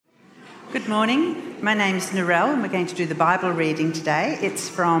Good morning. My name's Narelle and we're going to do the Bible reading today. It's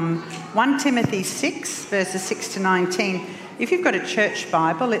from 1 Timothy 6, verses 6 to 19. If you've got a church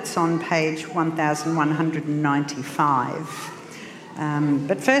Bible, it's on page 1195.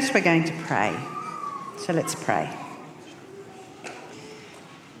 But first we're going to pray. So let's pray.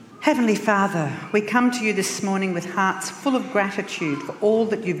 Heavenly Father, we come to you this morning with hearts full of gratitude for all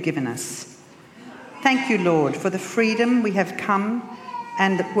that you've given us. Thank you, Lord, for the freedom we have come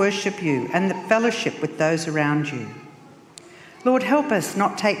and that worship you and the fellowship with those around you. Lord, help us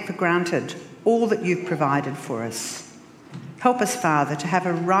not take for granted all that you've provided for us. Help us, Father, to have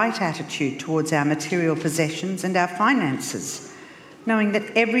a right attitude towards our material possessions and our finances, knowing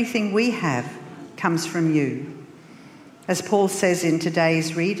that everything we have comes from you. As Paul says in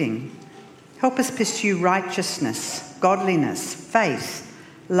today's reading, help us pursue righteousness, godliness, faith,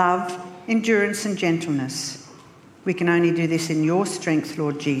 love, endurance and gentleness. We can only do this in your strength,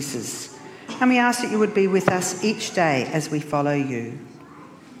 Lord Jesus. And we ask that you would be with us each day as we follow you.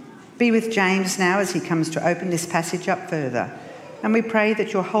 Be with James now as he comes to open this passage up further. And we pray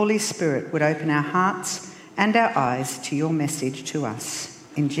that your Holy Spirit would open our hearts and our eyes to your message to us.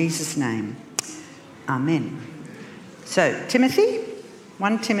 In Jesus' name, amen. So, 1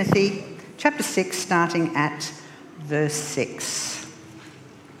 Timothy chapter 6, starting at verse 6.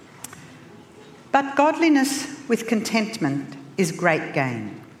 But godliness with contentment is great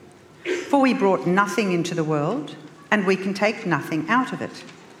gain. For we brought nothing into the world, and we can take nothing out of it.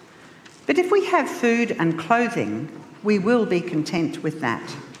 But if we have food and clothing, we will be content with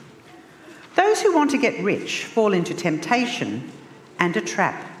that. Those who want to get rich fall into temptation and a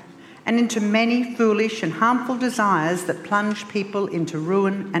trap, and into many foolish and harmful desires that plunge people into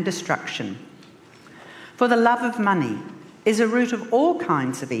ruin and destruction. For the love of money is a root of all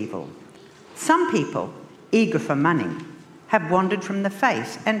kinds of evil. Some people, eager for money, have wandered from the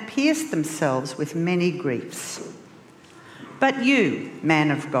faith and pierced themselves with many griefs. But you,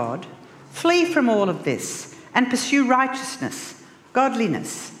 man of God, flee from all of this and pursue righteousness,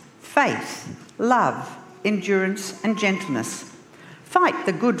 godliness, faith, love, endurance and gentleness. Fight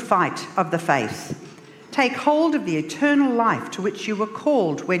the good fight of the faith. Take hold of the eternal life to which you were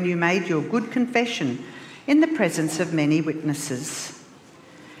called when you made your good confession in the presence of many witnesses.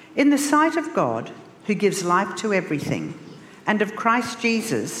 In the sight of God, who gives life to everything, and of Christ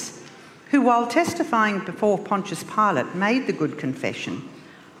Jesus, who while testifying before Pontius Pilate made the good confession,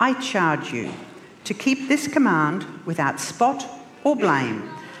 I charge you to keep this command without spot or blame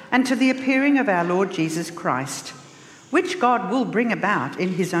until the appearing of our Lord Jesus Christ, which God will bring about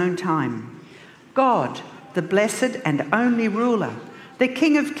in his own time. God, the blessed and only ruler, the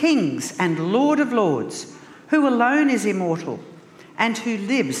King of kings and Lord of lords, who alone is immortal, and who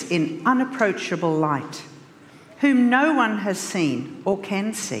lives in unapproachable light, whom no one has seen or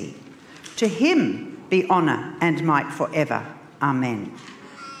can see. To him be honour and might forever. Amen.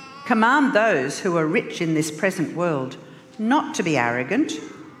 Command those who are rich in this present world not to be arrogant,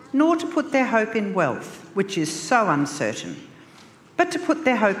 nor to put their hope in wealth, which is so uncertain, but to put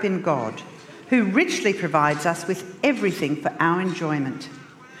their hope in God, who richly provides us with everything for our enjoyment.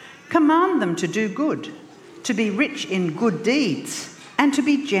 Command them to do good, to be rich in good deeds, and to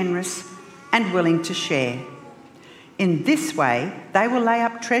be generous and willing to share. In this way, they will lay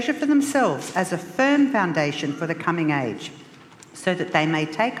up treasure for themselves as a firm foundation for the coming age, so that they may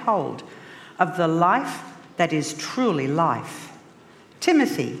take hold of the life that is truly life.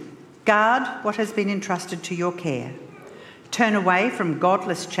 Timothy, guard what has been entrusted to your care. Turn away from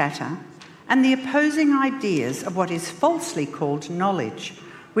godless chatter and the opposing ideas of what is falsely called knowledge,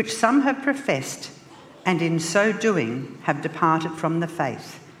 which some have professed, and in so doing have departed from the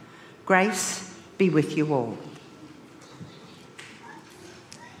faith. Grace be with you all.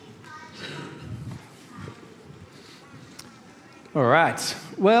 All right.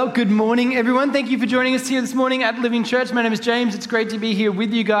 Well, good morning, everyone. Thank you for joining us here this morning at Living Church. My name is James. It's great to be here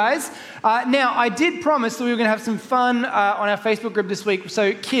with you guys. Now, I did promise that we were going to have some fun on our Facebook group this week.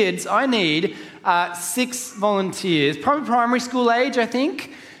 So, kids, I need 6 volunteers, probably primary school age, I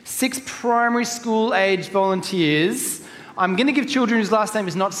think. 6 primary school age volunteers. I'm going to give children whose last name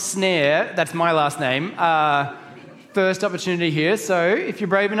is not Snare, that's my last name, first opportunity here. So if you're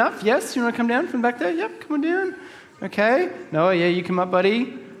brave enough, yes, you want to come down from back there? Yep, come on down. Okay. Noah, yeah, you come up,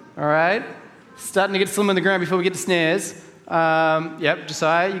 buddy. All right. Starting to get slim on the ground before we get to Snares. Yep,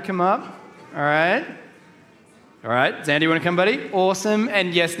 Josiah, you come up. All right. All right. Zandy, you want to come, buddy? Awesome.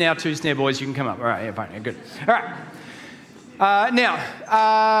 And yes, now 2 Snare boys, you can come up. All right, yeah, fine, yeah, good. All right. Now,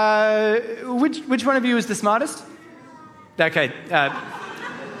 which one of you is the smartest? Okay.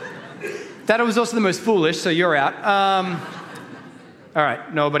 That was also the most foolish, so you're out. All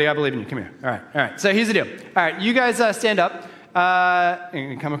right, nobody, I believe in you. Come here. All right. So here's the deal. All right, you guys stand up.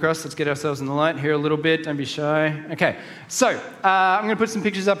 And come across. Let's get ourselves in the light here a little bit. Don't be shy. Okay, so I'm going to put some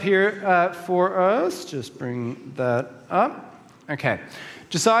pictures up here for us. Just bring that up. Okay.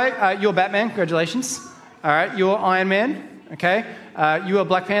 Josiah, you're Batman. Congratulations. All right, you're Iron Man. Okay. You are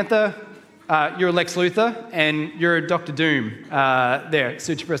Black Panther. You're Lex Luthor. And you're Dr. Doom. There,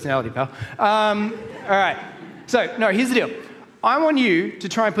 suits your personality, pal. All right. So, no, here's the deal. I want you to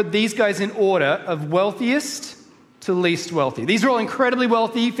try and put these guys in order of wealthiest to least wealthy. These are all incredibly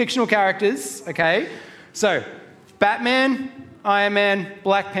wealthy fictional characters, okay? So, Batman, Iron Man,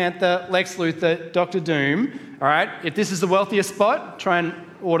 Black Panther, Lex Luthor, Dr. Doom, all right? If this is the wealthiest spot, try and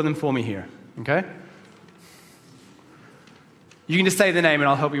order them for me here, okay? You can just say the name and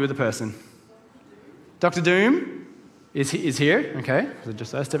I'll help you with the person. Dr. Doom is here, okay? So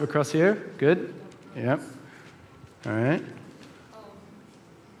just step across here, good, yep, all right.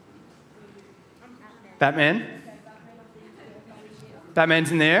 Batman.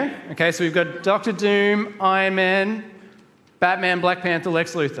 Batman's in there. Okay, so we've got Dr. Doom, Iron Man, Batman, Black Panther,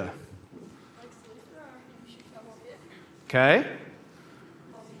 Lex Luthor. Okay.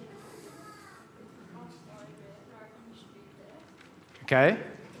 Okay.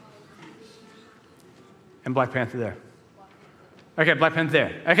 And Black Panther there. Okay, Black Panther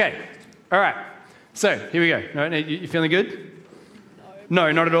there. Okay. All right. So, here we go. No, you feeling good?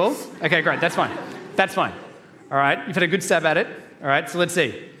 No, not at all? Okay, great. That's fine. That's fine. All right. You've had a good stab at it. All right, so let's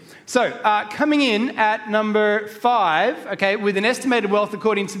see. So, coming in at number 5, okay, with an estimated wealth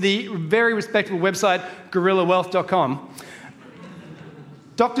according to the very respectable website GorillaWealth.com,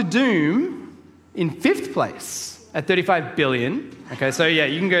 Dr. Doom in 5th place at 35 billion. Okay, so yeah,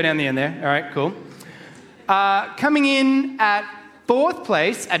 you can go down the end there. All right, cool. Coming in at 4th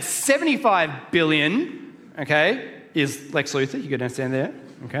place at 75 billion, okay, is Lex Luthor. You go down, stand there.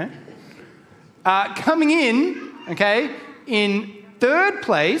 Okay. Coming in, okay, in 3rd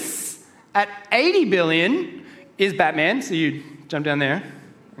place at 80 billion is Batman. So you jump down there.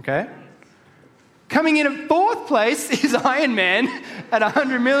 Okay. Coming in at 4th place is Iron Man at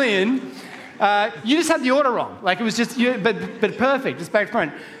 100 million. You just had the order wrong. Like it was just, but perfect, just back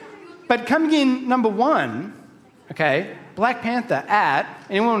front. But coming in number 1, okay, Black Panther at,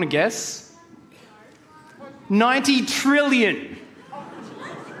 anyone want to guess? 90 trillion.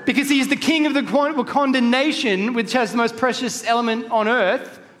 Because he's the king of the Wakandan nation, which has the most precious element on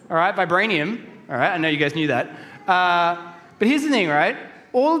earth, all right, vibranium. All right, I know you guys knew that. But here's the thing, right?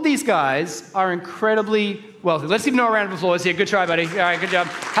 All of these guys are incredibly wealthy. Let's give them a round of applause here. Good try, buddy. All right, good job.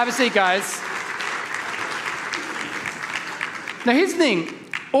 Have a seat, guys. Now, here's the thing.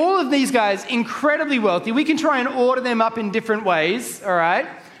 All of these guys, incredibly wealthy. We can try and order them up in different ways, all right?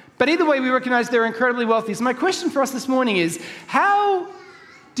 But either way, we recognize they're incredibly wealthy. So my question for us this morning is, how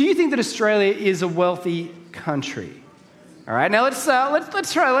do you think that Australia is a wealthy country? All right, now let's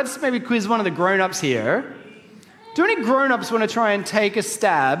maybe quiz one of the grown-ups here. Do any grown-ups want to try and take a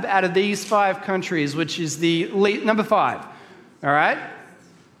stab out of these 5 countries, which is the number 5? All right?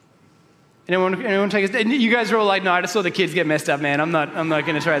 Anyone take a stab? You guys are all like, no, I just saw the kids get messed up, man. I'm not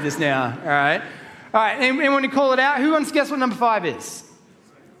going to try this now. All right? All right, anyone to call it out? Who wants to guess what number 5 is?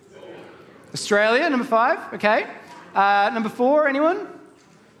 Australia, number 5, okay. Number 4, anyone?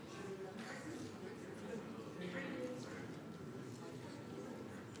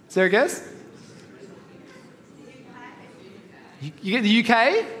 Is there a guess? You get the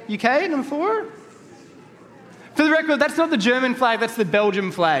UK? UK, number 4? For the record, that's not the German flag, that's the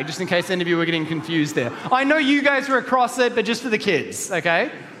Belgium flag, just in case any of you were getting confused there. I know you guys were across it, but just for the kids, okay?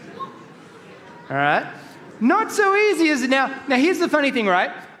 All right. Not so easy, is it? Now, here's the funny thing,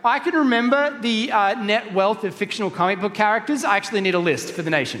 right? I can remember the net wealth of fictional comic book characters. I actually need a list for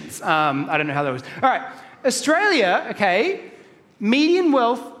the nations. I don't know how that was. All right. Australia, okay, median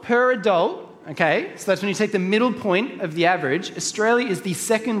wealth per adult, okay, so that's when you take the middle point of the average. Australia is the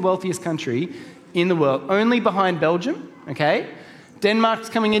 2nd wealthiest country in the world, only behind Belgium, okay? Denmark's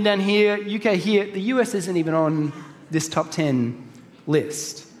coming in down here, UK here. The US isn't even on this top 10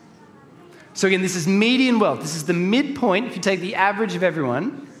 list. So again, this is median wealth. This is the midpoint if you take the average of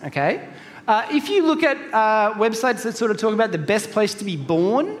everyone, okay? If you look at websites that sort of talk about the best place to be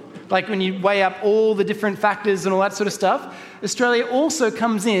born, like when you weigh up all the different factors and all that sort of stuff, Australia also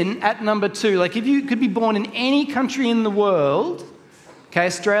comes in at number 2. Like if you could be born in any country in the world, okay,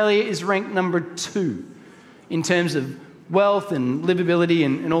 Australia is ranked number 2 in terms of wealth and livability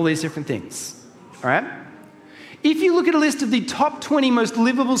and all these different things, all right? If you look at a list of the top 20 most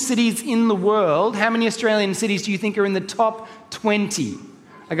livable cities in the world, how many Australian cities do you think are in the top 20?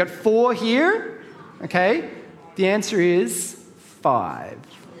 I got 4 here, okay? The answer is 5.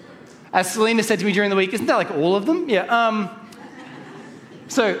 As Selena said to me during the week, isn't that like all of them? Yeah.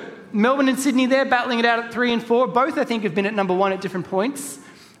 So Melbourne and Sydney there battling it out at 3 and 4. Both, I think, have been at number 1 at different points.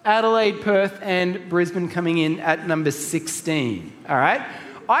 Adelaide, Perth, and Brisbane coming in at number 16. All right?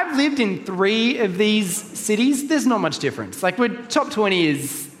 I've lived in 3 of these cities. There's not much difference. Like, we're top 20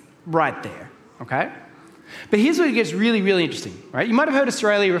 is right there, okay? But here's where it gets really, really interesting, right? You might have heard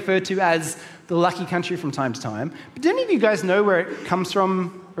Australia referred to as the lucky country from time to time. But do any of you guys know where it comes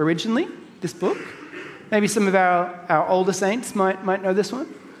from originally, this book? Maybe some of our older saints might know this one.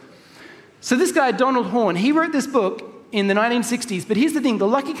 So this guy, Donald Horne, he wrote this book in the 1960s, but here's the thing, the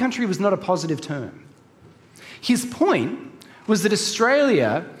lucky country was not a positive term. His point was that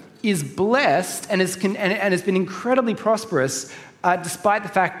Australia is blessed and has been incredibly prosperous despite the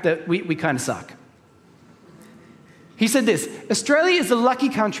fact that we kind of suck. He said this, Australia is a lucky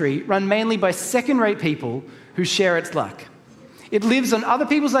country run mainly by second-rate people who share its luck. It lives on other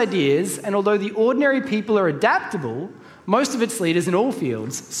people's ideas, and although the ordinary people are adaptable, most of its leaders in all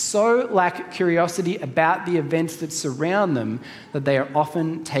fields so lack curiosity about the events that surround them that they are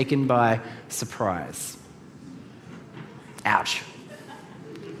often taken by surprise. Ouch.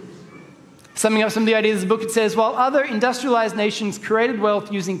 Summing up some of the ideas of the book, it says, while other industrialized nations created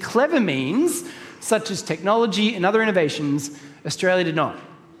wealth using clever means, such as technology and other innovations, Australia did not.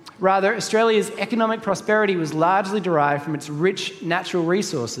 Rather, Australia's economic prosperity was largely derived from its rich natural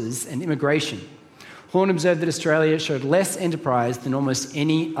resources and immigration. Horne observed that Australia showed less enterprise than almost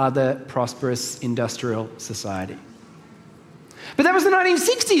any other prosperous industrial society. But that was the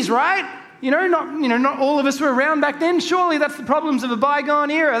 1960s, right? Not all of us were around back then. Surely that's the problems of a bygone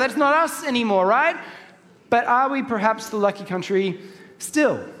era. That's not us anymore, right? But are we perhaps the lucky country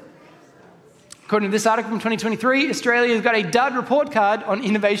still? According to this article from 2023, Australia has got a dud report card on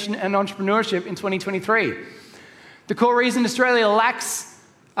innovation and entrepreneurship in 2023. The core reason Australia ranks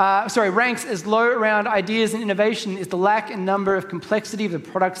as low around ideas and innovation is the lack and number of complexity of the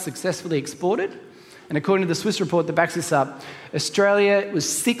products successfully exported. And according to the Swiss report that backs this up, Australia was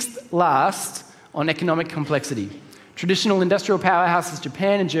 6th last on economic complexity. Traditional industrial powerhouses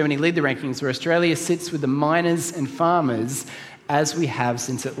Japan and Germany lead the rankings, where Australia sits with the miners and farmers, as we have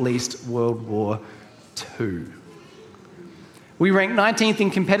since at least World War II. We rank 19th in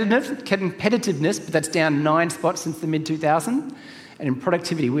competitiveness, but that's down 9 spots since the mid-2000s. And in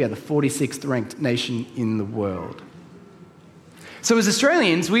productivity, we are the 46th ranked nation in the world. So as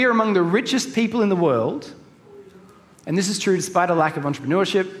Australians, we are among the richest people in the world, and this is true despite a lack of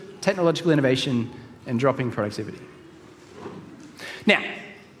entrepreneurship, technological innovation, and dropping productivity. Now,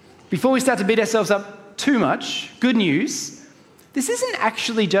 before we start to beat ourselves up too much, good news, this isn't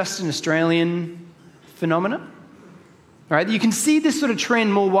actually just an Australian phenomenon. All right, you can see this sort of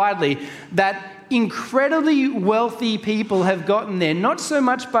trend more widely, that incredibly wealthy people have gotten there, not so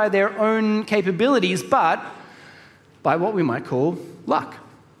much by their own capabilities, but by what we might call luck.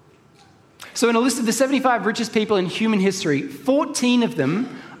 So in a list of the 75 richest people in human history, 14 of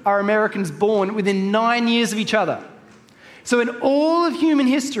them are Americans born within 9 years of each other. So in all of human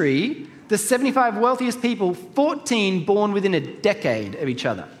history, the 75 wealthiest people, 14 born within a decade of each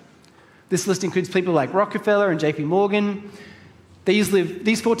other. This list includes people like Rockefeller and JP Morgan.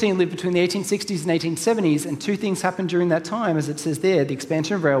 These 14 lived between the 1860s and 1870s, and 2 things happened during that time, as it says there, the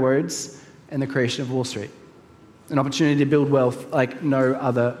expansion of railroads and the creation of Wall Street. An opportunity to build wealth like no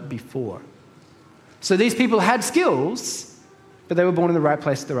other before. So these people had skills, but they were born in the right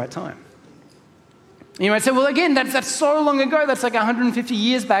place at the right time. And you might say, well, again, that's so long ago, that's like 150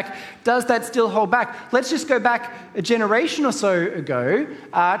 years back. Does that still hold back? Let's just go back a generation or so ago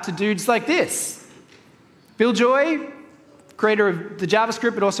to dudes like this. Bill Joy, creator of the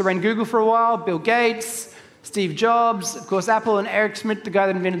JavaScript, but also ran Google for a while. Bill Gates, Steve Jobs, of course, Apple, and Eric Schmidt, the guy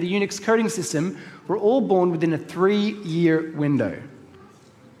that invented the Unix coding system, were all born within a 3-year window.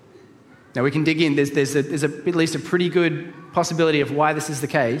 Now, we can dig in. There's at least a pretty good possibility of why this is the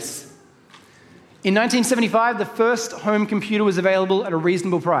case. In 1975, the first home computer was available at a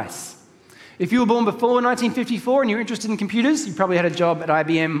reasonable price. If you were born before 1954 and you're interested in computers, you probably had a job at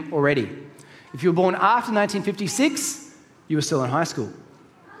IBM already. If you were born after 1956, you were still in high school.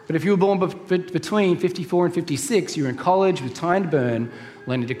 But if you were born between 54 and 56, you were in college with time to burn,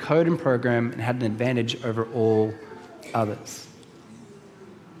 learning to code and program, and had an advantage over all others.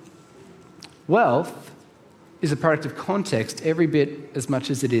 Wealth is a product of context every bit as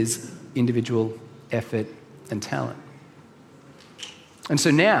much as it is individual effort and talent. And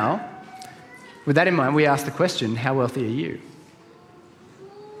so now, with that in mind, we ask the question, how wealthy are you?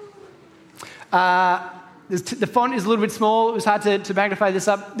 The font is a little bit small. It was hard to magnify this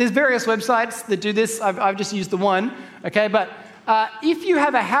up. There's various websites that do this. I've just used the one, okay? But If you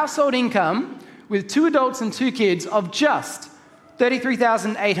have a household income with 2 adults and 2 kids of just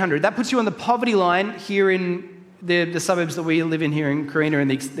 $33,800, that puts you on the poverty line here in the suburbs that we live in here in Carina and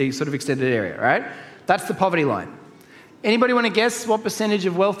the sort of extended area, right? That's the poverty line. Anybody want to guess what percentage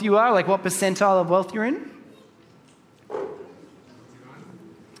of wealth you are? Like what percentile of wealth you're in?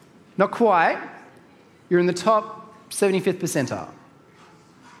 Not quite. You're in the top 75th percentile.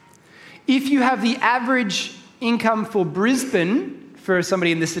 If you have the average income for Brisbane, for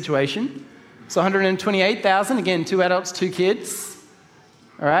somebody in this situation, it's $128,000, again, 2 adults, 2 kids,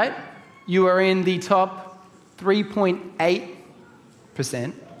 all right? You are in the top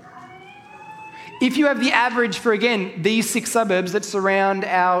 3.8%. If you have the average for, again, these 6 suburbs that surround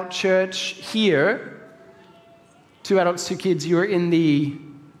our church here, 2 adults, 2 kids, you're in the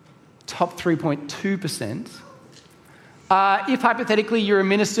top 3.2%. If hypothetically you're a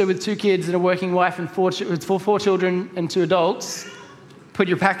minister with 2 kids and a working wife and 4 children and 2 adults, put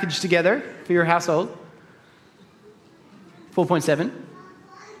your package together for your household, 4.7.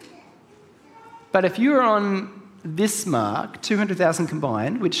 But if you're on this mark, 200,000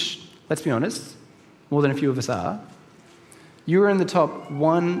 combined, which, let's be honest, more than a few of us are, you're in the top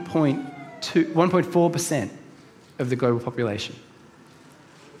 1.4% of the global population.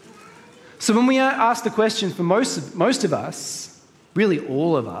 So when we ask the question for most of us, really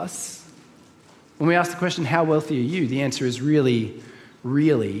all of us, when we ask the question, how wealthy are you? The answer is really,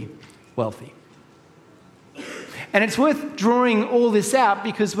 really wealthy. And it's worth drawing all this out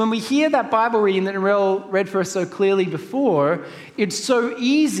because when we hear that Bible reading that Narelle read for us so clearly before, it's so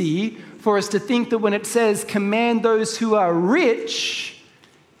easy for us to think that when it says, command those who are rich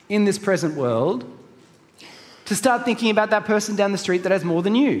in this present world, to start thinking about that person down the street that has more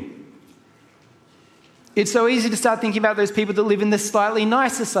than you. It's so easy to start thinking about those people that live in this slightly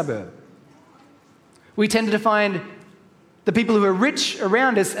nicer suburb. We tend to define the people who are rich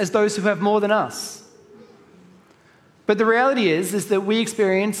around us as those who have more than us. But the reality is that we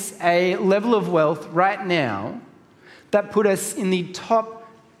experience a level of wealth right now that put us in the top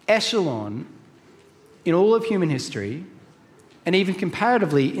echelon in all of human history, and even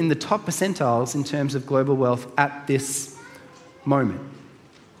comparatively in the top percentiles in terms of global wealth at this moment.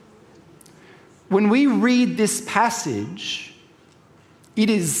 When we read this passage, it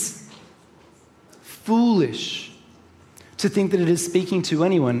is foolish to think that it is speaking to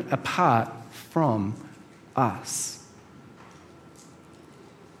anyone apart from us.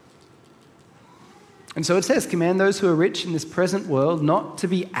 And so it says, command those who are rich in this present world not to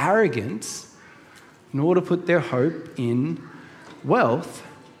be arrogant, nor to put their hope in wealth,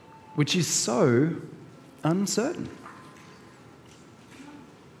 which is so uncertain.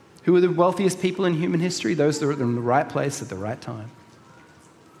 Who are the wealthiest people in human history? Those that are in the right place at the right time.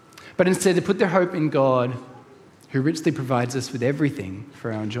 But instead, to put their hope in God, who richly provides us with everything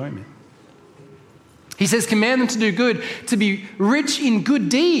for our enjoyment. He says, command them to do good, to be rich in good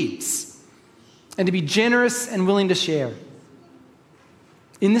deeds, and to be generous and willing to share.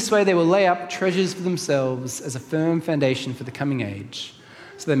 In this way, they will lay up treasures for themselves as a firm foundation for the coming age,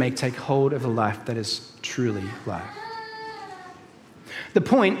 so they may take hold of a life that is truly life. The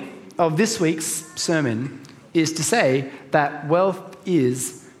point of this week's sermon is to say that wealth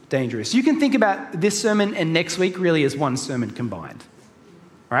is dangerous. You can think about this sermon and next week really as one sermon combined.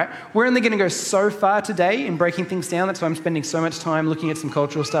 All right? We're only going to go so far today in breaking things down. That's why I'm spending so much time looking at some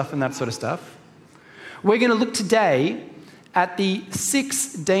cultural stuff and that sort of stuff. We're going to look today at the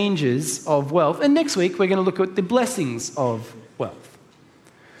 6 dangers of wealth, and next week we're going to look at the blessings of wealth.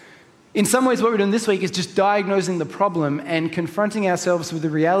 In some ways, what we're doing this week is just diagnosing the problem and confronting ourselves with the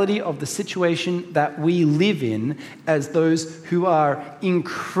reality of the situation that we live in as those who are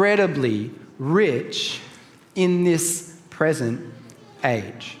incredibly rich in this present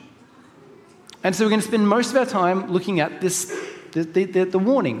age. And so we're going to spend most of our time looking at this, the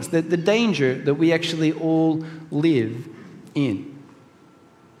warnings, the danger that we actually all live in.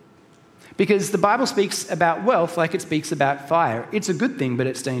 Because the Bible speaks about wealth like it speaks about fire. It's a good thing, but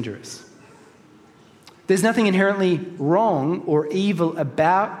it's dangerous. There's nothing inherently wrong or evil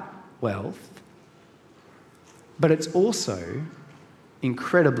about wealth, but it's also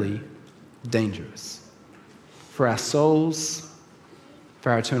incredibly dangerous for our souls,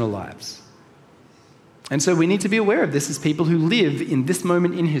 for our eternal lives. And so we need to be aware of this as people who live in this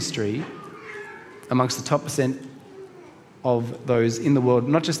moment in history amongst the top percent of those in the world,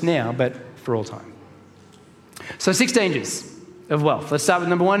 not just now, but for all time. So 6 dangers of wealth. Let's start with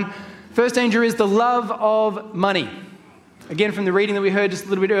number 1. First danger is the love of money. Again, from the reading that we heard just a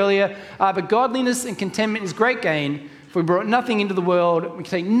little bit earlier, but godliness and contentment is great gain, for we brought nothing into the world, we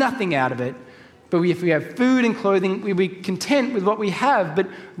can take nothing out of it, But if we have food and clothing, we be content with what we have. But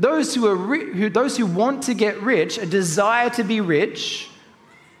those who want to get rich, a desire to be rich,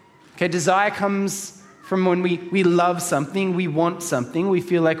 okay, desire comes from when we love something, we want something, we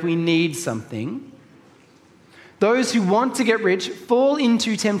feel like we need something. Those who want to get rich fall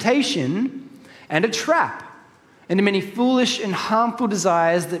into temptation and a trap, and to many foolish and harmful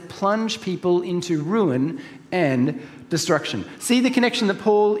desires that plunge people into ruin and destruction. See the connection that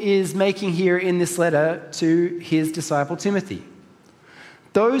Paul is making here in this letter to his disciple Timothy.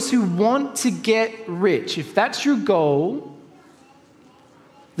 Those who want to get rich, if that's your goal,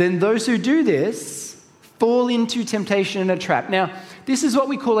 then those who do this fall into temptation and a trap. Now, this is what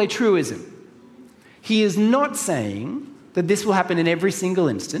we call a truism. He is not saying that this will happen in every single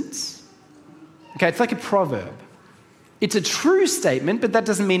instance. Okay, it's like a proverb. It's a true statement, but that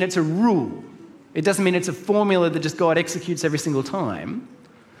doesn't mean it's a rule. It doesn't mean it's a formula that just God executes every single time.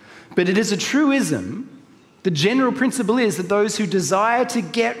 But it is a truism. The general principle is that those who desire to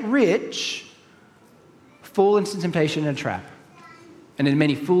get rich fall into temptation and a trap, and in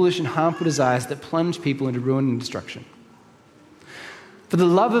many foolish and harmful desires that plunge people into ruin and destruction. For the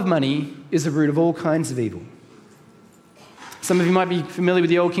love of money is the root of all kinds of evil. Some of you might be familiar with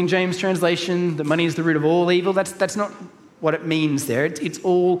the old King James translation, that money is the root of all evil. That's not what it means there. It's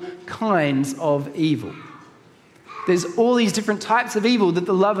all kinds of evil. There's all these different types of evil that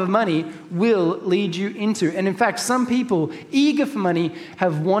the love of money will lead you into. And in fact, some people, eager for money,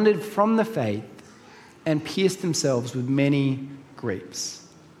 have wandered from the faith and pierced themselves with many griefs.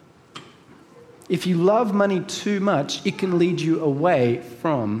 If you love money too much, it can lead you away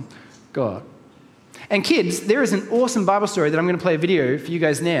from God. And kids, there is an awesome Bible story that I'm going to play a video for you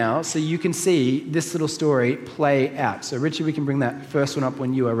guys now so you can see this little story play out. So Richard, we can bring that first one up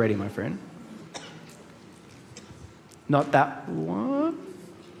when you are ready, my friend. Not that one.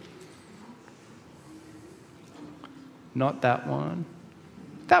 Not that one.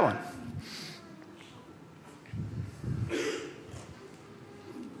 That one.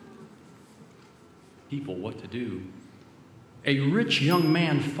 People what to do. A rich young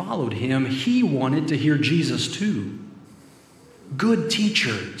man followed him. He wanted to hear Jesus too. "Good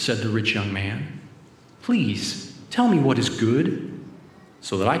teacher," said the rich young man, "please tell me what is good,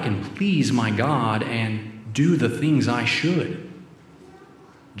 so that I can please my God and do the things I should."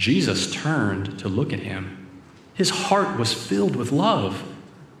 Jesus turned to look at him. His heart was filled with love.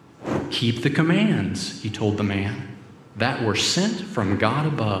 "Keep the commands," he told the man, "that were sent from God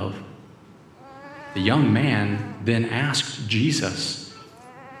above." The young man then asked Jesus,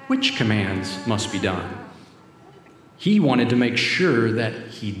 "Which commands must be done?" He wanted to make sure that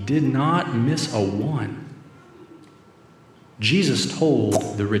he did not miss a one. Jesus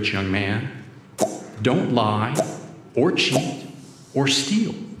told the rich young man, "Don't lie or cheat or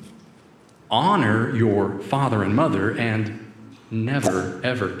steal. Honor your father and mother, and never,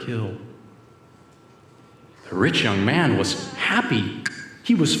 ever kill." The rich young man was happy.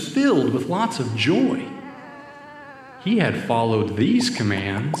 He was filled with lots of joy. He had followed these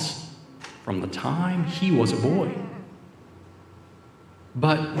commands from the time he was a boy.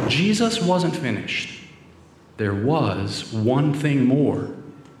 But Jesus wasn't finished. There was one thing more.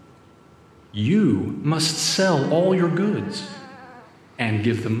 You must sell all your goods and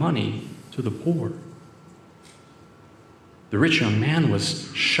give the money to the poor. The rich young man was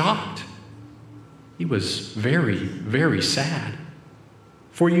shocked. He was very, very sad.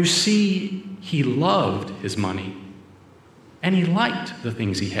 For you see, he loved his money, and he liked the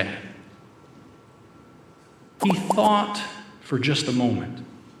things he had. He thought for just a moment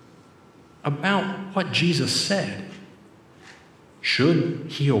about what Jesus said. Should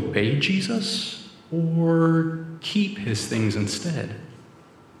he obey Jesus or keep his things instead?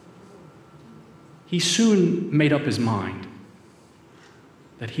 He soon made up his mind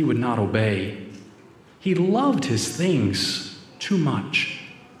that he would not obey. He loved his things too much.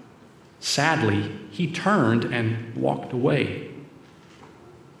 Sadly, he turned and walked away.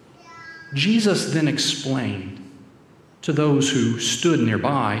 Jesus then explained to those who stood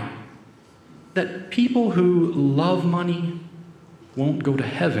nearby that people who love money won't go to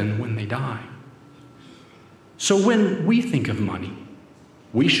heaven when they die. So when we think of money,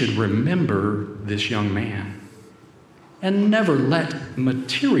 we should remember this young man and never let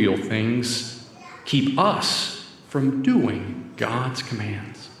material things keep us from doing God's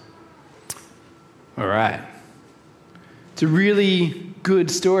commands. All right. It's a really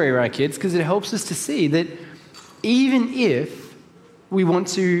good story, right, kids? Because it helps us to see that even if we want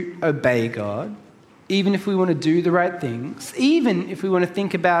to obey God, even if we want to do the right things, even if we want to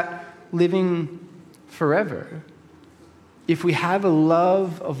think about living forever, if we have a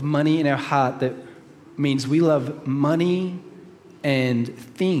love of money in our heart that means we love money and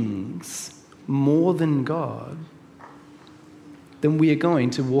things more than God, then we are going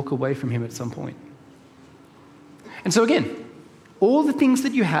to walk away from him at some point. And so again, all the things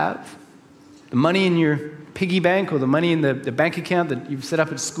that you have, the money in your piggy bank or the money in the bank account that you've set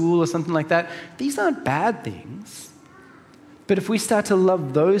up at school or something like that, these aren't bad things. But if we start to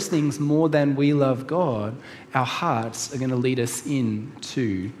love those things more than we love God, our hearts are going to lead us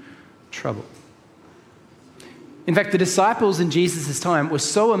into trouble. In fact, the disciples in Jesus' time were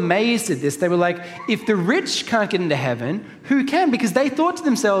so amazed at this. They were like, if the rich can't get into heaven, who can? Because they thought to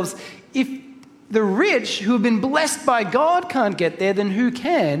themselves, if the rich who have been blessed by God can't get there, then who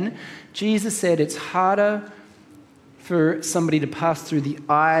can? Jesus said it's harder for somebody to pass through the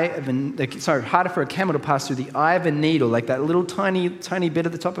eye of harder for a camel to pass through the eye of a needle, like that little tiny bit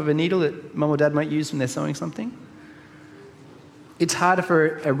at the top of a needle that mum or dad might use when they're sewing something. It's harder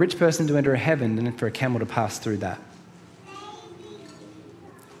for a rich person to enter a heaven than for a camel to pass through that.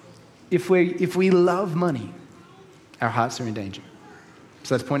 If we love money, our hearts are in danger.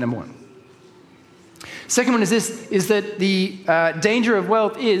 So that's point number one. Second one is this, is that the danger of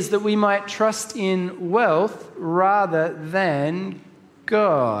wealth is that we might trust in wealth rather than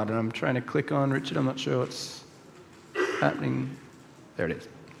God. And I'm trying to click on Richard. I'm not sure what's happening. There it is.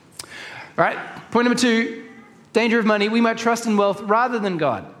 All right, point number two, danger of money. We might trust in wealth rather than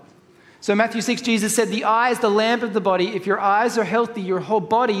God. So Matthew 6, Jesus said, the eye is the lamp of the body. If your eyes are healthy, your whole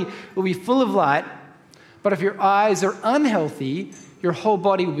body will be full of light. But if your eyes are unhealthy, your whole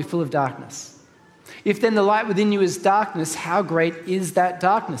body will be full of darkness. If then the light within you is darkness, how great is that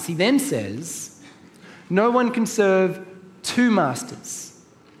darkness? He then says, no one can serve two masters.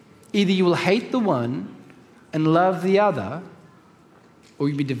 Either you will hate the one and love the other, or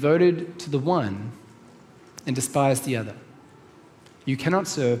you'll be devoted to the one and despise the other. You cannot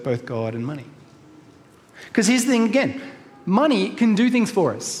serve both God and money. Because here's the thing again, money can do things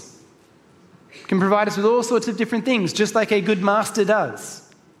for us. It can provide us with all sorts of different things, just like a good master does.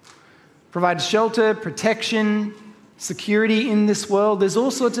 Provide shelter, protection, security in this world. There's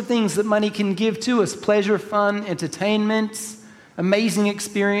all sorts of things that money can give to us. Pleasure, fun, entertainment, amazing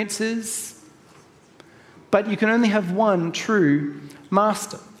experiences. But you can only have one true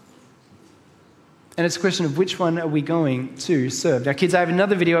master. And it's a question of which one are we going to serve. Now, kids, I have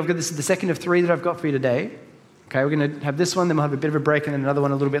another video. This is the second of three that I've got for you today. Okay, we're going to have this one, then we'll have a bit of a break, and then another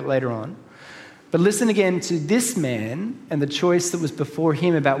one a little bit later on. But listen again to this man and the choice that was before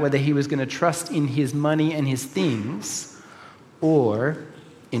him about whether he was going to trust in his money and his things or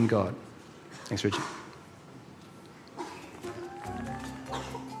in God. Thanks, Richard.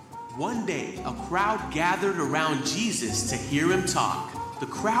 One day, a crowd gathered around Jesus to hear him talk. The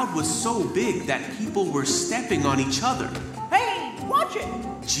crowd was so big that people were stepping on each other. Hey, watch it!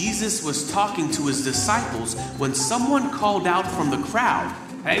 Jesus was talking to his disciples when someone called out from the crowd,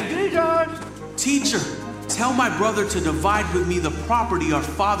 Hey, Jesus! Teacher, tell my brother to divide with me the property our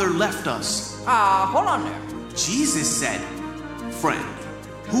father left us. Hold on there. Jesus said, Friend,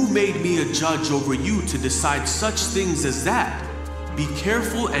 who made me a judge over you to decide such things as that? Be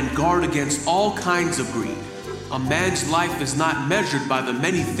careful and guard against all kinds of greed. A man's life is not measured by the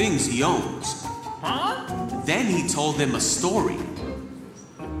many things he owns. Huh? Then he told them a story.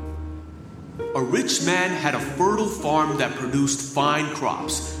 A rich man had a fertile farm that produced fine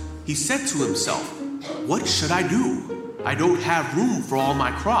crops. He said to himself, What should I do? I don't have room for all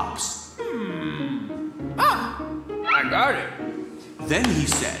my crops. I got it. Then he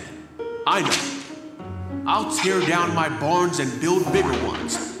said, I know. I'll tear down my barns and build bigger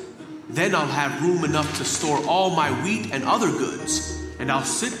ones. Then I'll have room enough to store all my wheat and other goods. And I'll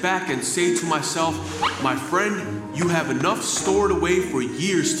sit back and say to myself, My friend, you have enough stored away for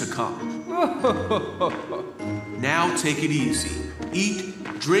years to come. Now take it easy.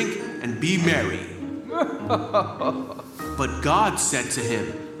 Eat, drink, and be merry. But God said to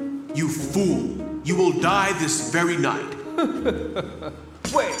him, You fool, you will die this very night.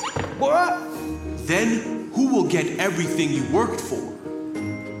 Wait, what? Then who will get everything you worked for?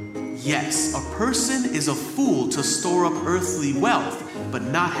 Yes, a person is a fool to store up earthly wealth, but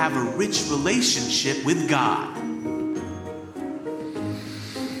not have a rich relationship with God.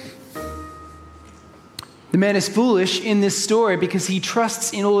 The man is foolish in this story because he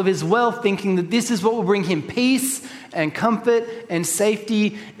trusts in all of his wealth, thinking that this is what will bring him peace and comfort and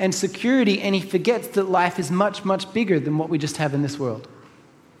safety and security, and he forgets that life is much, much bigger than what we just have in this world.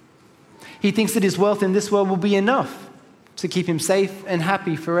 He thinks that his wealth in this world will be enough to keep him safe and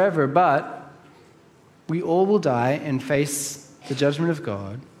happy forever, but we all will die and face the judgment of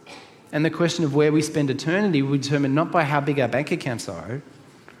God, And the question of where we spend eternity will be determined not by how big our bank accounts are,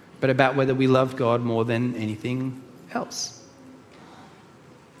 but about whether we love God more than anything else.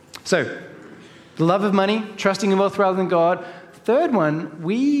 So, the love of money, trusting in wealth rather than God. Third one,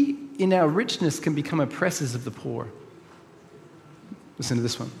 we in our richness can become oppressors of the poor. Listen to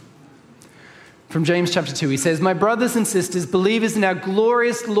this one. From James chapter 2, he says, "My brothers and sisters, believers in our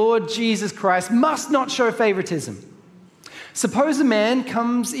glorious Lord Jesus Christ, must not show favoritism. Suppose a man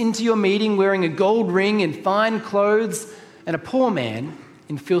comes into your meeting wearing a gold ring and fine clothes, and a poor man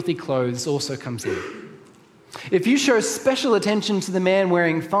in filthy clothes also comes in. If you show special attention to the man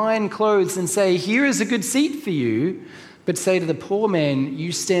wearing fine clothes and say, 'Here is a good seat for you,' but say to the poor man,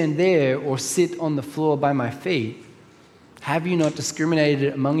 'You stand there or sit on the floor by my feet,' have you not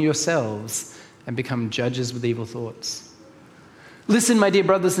discriminated among yourselves and become judges with evil thoughts? Listen, my dear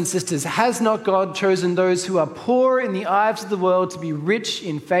brothers and sisters, has not God chosen those who are poor in the eyes of the world to be rich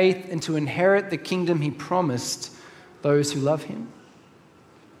in faith and to inherit the kingdom he promised those who love him?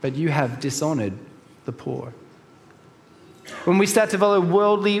 But you have dishonored the poor." When we start to value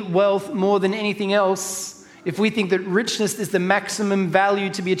worldly wealth more than anything else, if we think that richness is the maximum value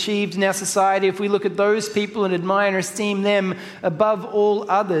to be achieved in our society, if we look at those people and admire and esteem them above all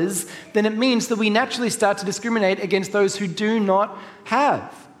others, then it means that we naturally start to discriminate against those who do not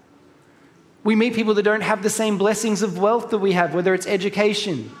have. We meet people that don't have the same blessings of wealth that we have, whether it's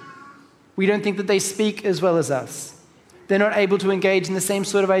education. We don't think that they speak as well as us. They're not able to engage in the same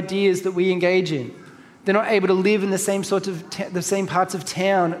sort of ideas that we engage in. They're not able to live in the same the same parts of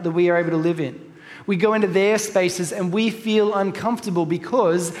town that we are able to live in. We go into their spaces and we feel uncomfortable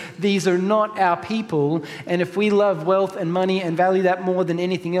because these are not our people. And if we love wealth and money and value that more than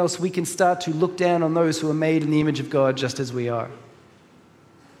anything else, we can start to look down on those who are made in the image of God just as we are.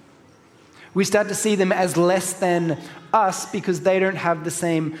 We start to see them as less than us because they don't have the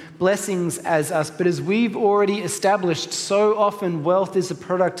same blessings as us. But as we've already established, so often wealth is a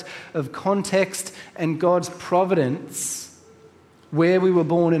product of context and God's providence, where we were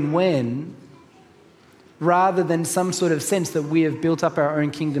born and when, rather than some sort of sense that we have built up our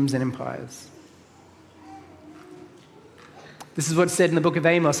own kingdoms and empires. This is what's said in the book of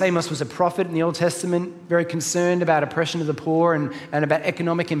Amos. Amos was a prophet in the Old Testament, very concerned about oppression of the poor and about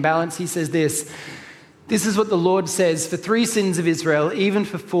economic imbalance. He says this is what the Lord says, "For 3 sins of Israel, even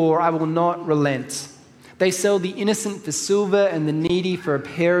for 4, I will not relent. They sell the innocent for silver and the needy for a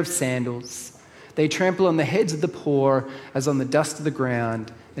pair of sandals. They trample on the heads of the poor as on the dust of the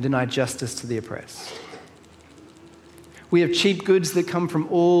ground and deny justice to the oppressed." We have cheap goods that come from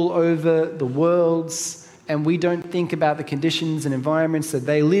all over the world, and we don't think about the conditions and environments that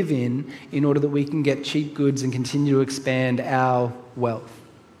they live in order that we can get cheap goods and continue to expand our wealth.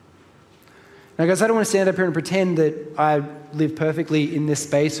 Now, guys, I don't want to stand up here and pretend that I live perfectly in this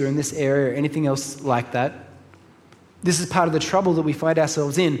space or in this area or anything else like that. This is part of the trouble that we find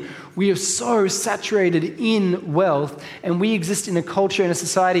ourselves in. We are so saturated in wealth, and we exist in a culture and a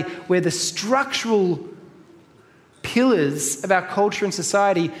society where the structural pillars of our culture and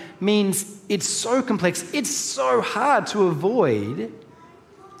society means it's so complex, it's so hard to avoid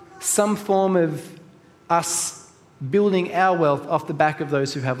some form of us building our wealth off the back of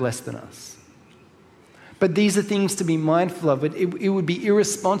those who have less than us. But these are things to be mindful of. It would be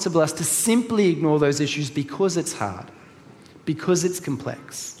irresponsible of us to simply ignore those issues because it's hard, because it's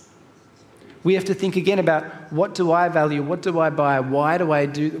complex. We have to think again about, what do I value? What do I buy? Why do I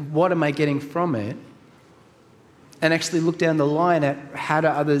do? What am I getting from it? And actually look down the line at how do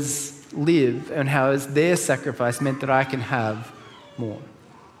others live and how has their sacrifice meant that I can have more.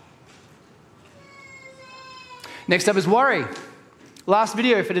 Next up is worry. Last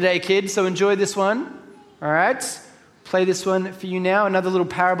video for today, kids, so enjoy this one. All right? Play this one for you now. Another little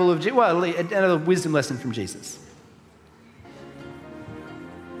parable of, another wisdom lesson from Jesus.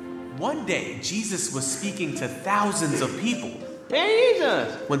 One day, Jesus was speaking to thousands of people.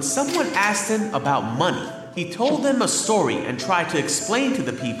 Jesus! When someone asked him about money, he told them a story and tried to explain to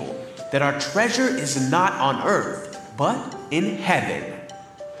the people that our treasure is not on earth, but in heaven.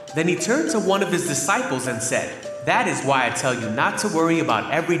 Then he turned to one of his disciples and said, "That is why I tell you not to worry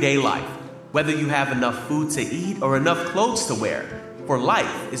about everyday life, whether you have enough food to eat or enough clothes to wear. For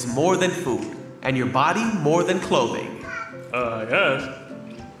life is more than food, and your body more than clothing." Yes.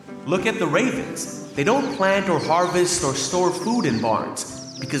 Look at the ravens. They don't plant or harvest or store food in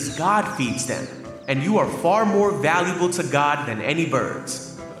barns, because God feeds them. And you are far more valuable to God than any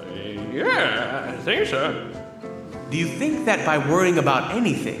birds. Yeah, I think so. Do you think that by worrying about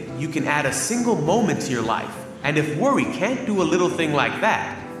anything, you can add a single moment to your life? And if worry can't do a little thing like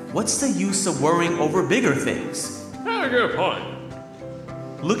that, what's the use of worrying over bigger things? That's a good point.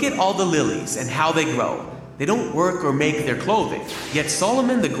 Look at all the lilies and how they grow. They don't work or make their clothing. Yet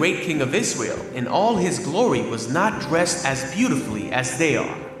Solomon, the great king of Israel, in all his glory was not dressed as beautifully as they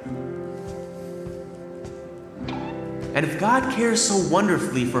are. And if God cares so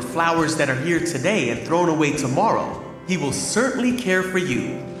wonderfully for flowers that are here today and thrown away tomorrow, he will certainly care for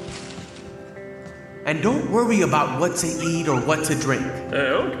you. And don't worry about what to eat or what to drink.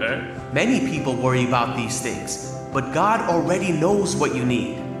 Okay. Many people worry about these things, but God already knows what you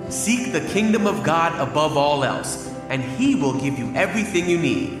need. Seek the kingdom of God above all else, and he will give you everything you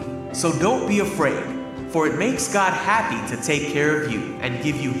need. So don't be afraid, for it makes God happy to take care of you and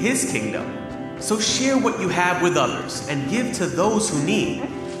give you his kingdom. So share what you have with others and give to those who need.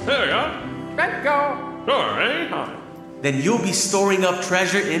 There we go. Let's go. Sorry. Then you'll be storing up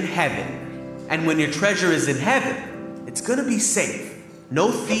treasure in heaven. And when your treasure is in heaven, it's gonna be safe.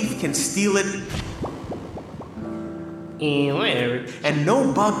 No thief can steal it, Whatever. and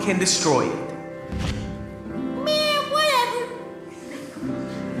no bug can destroy it. Whatever.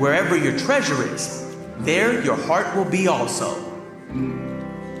 Wherever your treasure is, there your heart will be also.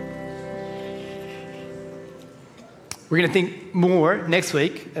 We're going to think more next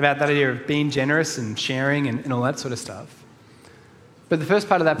week about that idea of being generous and sharing and all that sort of stuff. But the first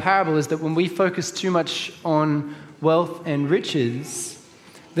part of that parable is that when we focus too much on wealth and riches,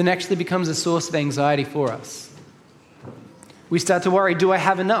 then it actually becomes a source of anxiety for us. We start to worry, do I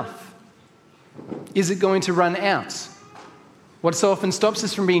have enough? Is it going to run out? What so often stops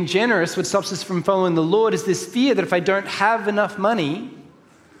us from being generous, what stops us from following the Lord, is this fear that if I don't have enough money,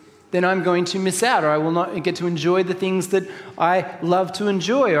 then I'm going to miss out, or I will not get to enjoy the things that I love to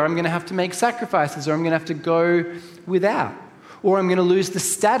enjoy, or I'm going to have to make sacrifices, or I'm going to have to go without, or I'm going to lose the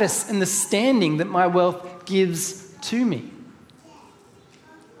status and the standing that my wealth gives to me.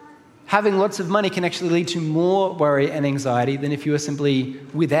 Having lots of money can actually lead to more worry and anxiety than if you were simply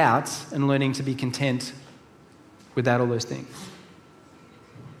without and learning to be content without all those things.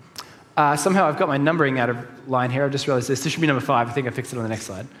 Somehow I've got my numbering out of line here. I've just realized this should be number 5. I think I fixed it on the next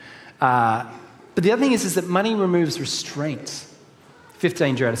slide. But the other thing is that money removes restraint. 5th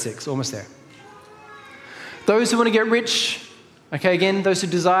danger out of 6, almost there. Those who want to get rich, okay, again, those who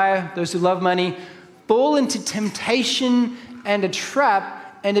desire, those who love money, fall into temptation and a trap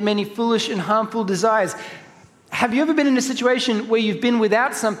and in many foolish and harmful desires. Have you ever been in a situation where you've been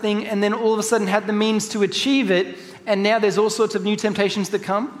without something and then all of a sudden had the means to achieve it, and now there's all sorts of new temptations that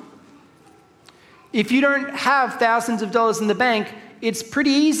come? If you don't have thousands of dollars in the bank, it's pretty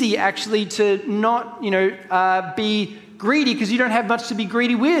easy actually to not, be greedy because you don't have much to be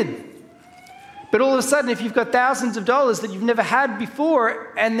greedy with. But all of a sudden, if you've got thousands of dollars that you've never had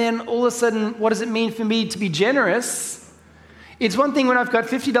before, and then all of a sudden, what does it mean for me to be generous? It's one thing when I've got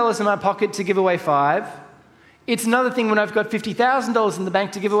 $50 in my pocket to give away 5. It's another thing when I've got $50,000 in the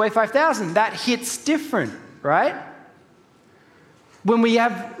bank to give away 5,000. That hits different, right? When we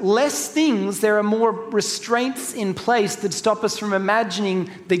have less things, there are more restraints in place that stop us from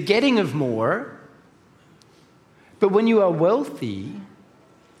imagining the getting of more. But when you are wealthy,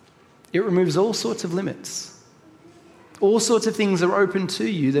 it removes all sorts of limits. All sorts of things are open to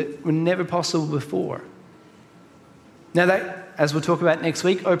you that were never possible before. Now that, as we'll talk about next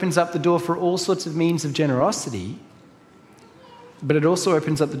week, opens up the door for all sorts of means of generosity, but it also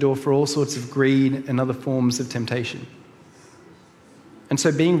opens up the door for all sorts of greed and other forms of temptation. And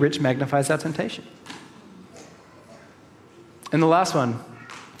so being rich magnifies our temptation. And the last one,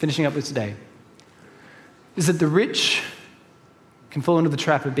 finishing up with today, is that the rich can fall into the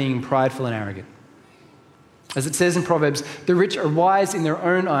trap of being prideful and arrogant. As it says in Proverbs, the rich are wise in their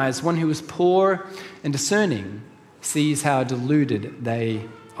own eyes. One who is poor and discerning sees how deluded they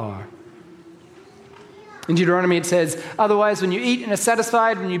are. In Deuteronomy it says, otherwise when you eat and are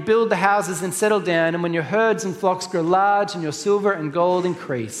satisfied, when you build the houses and settle down, and when your herds and flocks grow large and your silver and gold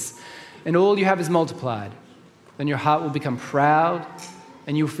increase, and all you have is multiplied, then your heart will become proud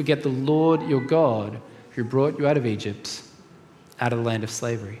and you will forget the Lord your God who brought you out of Egypt, out of the land of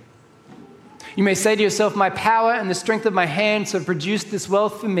slavery. You may say to yourself, my power and the strength of my hands have produced this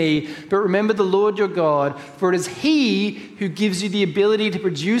wealth for me, but remember the Lord your God, for it is He who gives you the ability to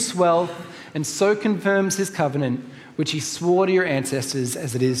produce wealth and so confirms His covenant, which He swore to your ancestors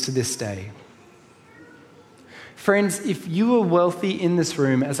as it is to this day. Friends, if you are wealthy in this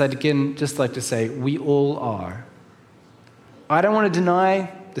room, as I'd again just like to say, we all are. I don't want to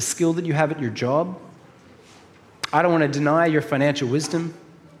deny the skill that you have at your job. I don't want to deny your financial wisdom.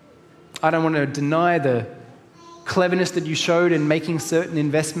 I don't want to deny the cleverness that you showed in making certain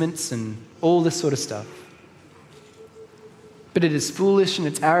investments and all this sort of stuff. But it is foolish and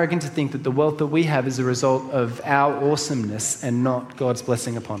it's arrogant to think that the wealth that we have is a result of our awesomeness and not God's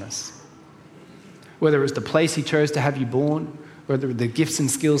blessing upon us. Whether it was the place he chose to have you born, whether the gifts and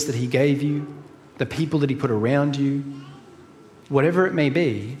skills that he gave you, the people that he put around you, whatever it may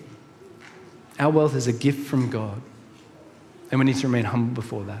be, our wealth is a gift from God. And we need to remain humble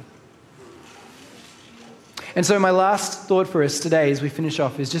before that. And so my last thought for us today as we finish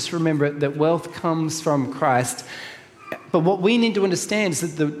off is just remember that wealth comes from Christ. But what we need to understand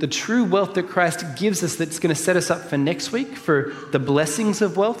is that the true wealth that Christ gives us that's going to set us up for next week, for the blessings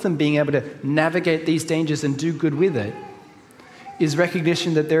of wealth and being able to navigate these dangers and do good with it, is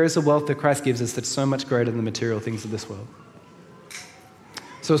recognition that there is a wealth that Christ gives us that's so much greater than the material things of this world.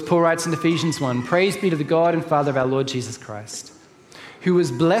 So as Paul writes in Ephesians 1, praise be to the God and Father of our Lord Jesus Christ, who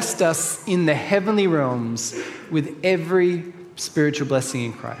has blessed us in the heavenly realms with every spiritual blessing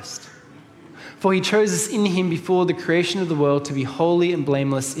in Christ. For he chose us in him before the creation of the world to be holy and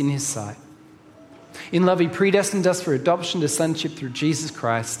blameless in his sight. In love, he predestined us for adoption to sonship through Jesus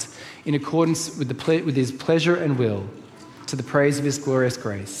Christ in accordance with his pleasure and will, to the praise of his glorious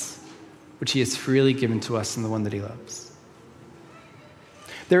grace, which he has freely given to us in the one that he loves.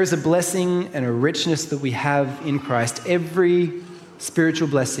 There is a blessing and a richness that we have in Christ, every spiritual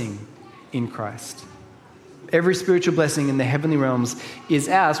blessing in Christ. Every spiritual blessing in the heavenly realms is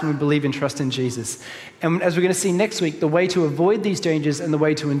ours when we believe and trust in Jesus. And as we're going to see next week, the way to avoid these dangers and the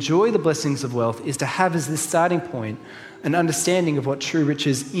way to enjoy the blessings of wealth is to have as this starting point an understanding of what true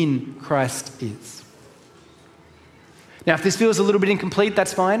riches in Christ is. Now, if this feels a little bit incomplete,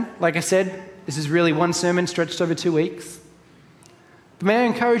 that's fine. Like I said, this is really one sermon stretched over 2 weeks. But may I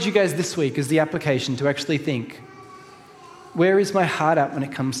encourage you guys this week as the application to actually think, where is my heart at when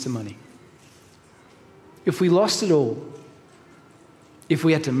it comes to money? If we lost it all, if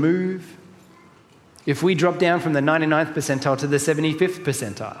we had to move, if we dropped down from the 99th percentile to the 75th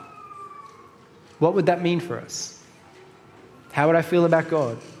percentile, what would that mean for us? How would I feel about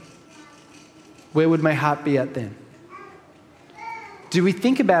God? Where would my heart be at then? Do we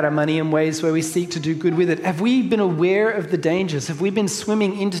think about our money in ways where we seek to do good with it? Have we been aware of the dangers? Have we been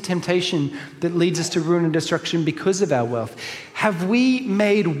swimming into temptation that leads us to ruin and destruction because of our wealth? Have we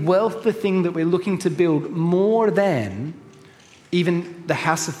made wealth the thing that we're looking to build more than even the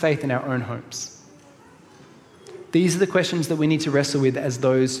house of faith in our own homes? These are the questions that we need to wrestle with as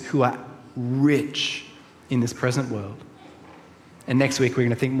those who are rich in this present world. And next week, we're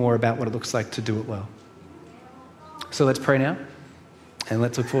going to think more about what it looks like to do it well. So let's pray now. And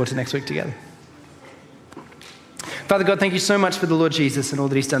let's look forward to next week together. Father God, thank you so much for the Lord Jesus and all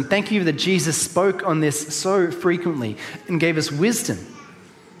that he's done. Thank you that Jesus spoke on this so frequently and gave us wisdom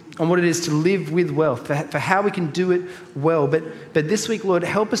on what it is to live with wealth, for how we can do it well. But this week, Lord,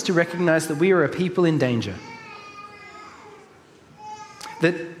 help us to recognize that we are a people in danger.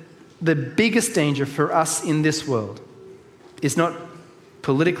 That the biggest danger for us in this world is not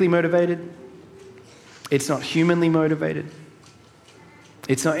politically motivated. It's not humanly motivated.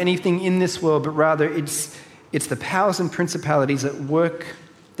 It's not anything in this world, but rather it's the powers and principalities at work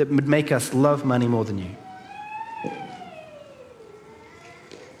that would make us love money more than you.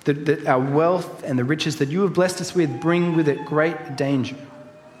 That our wealth and the riches that you have blessed us with bring with it great danger.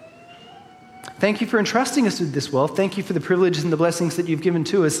 Thank you for entrusting us with this wealth. Thank you for the privileges and the blessings that you've given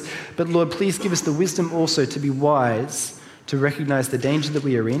to us. But Lord, please give us the wisdom also to be wise, to recognize the danger that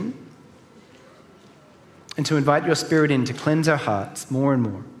we are in, and to invite your Spirit in to cleanse our hearts more and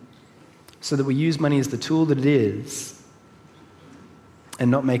more so that we use money as the tool that it is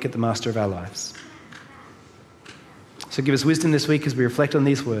and not make it the master of our lives. So give us wisdom this week as we reflect on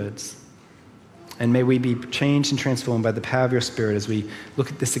these words, and may we be changed and transformed by the power of your Spirit as we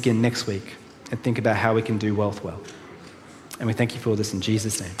look at this again next week and think about how we can do wealth well. And we thank you for this in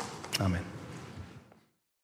Jesus' name. Amen.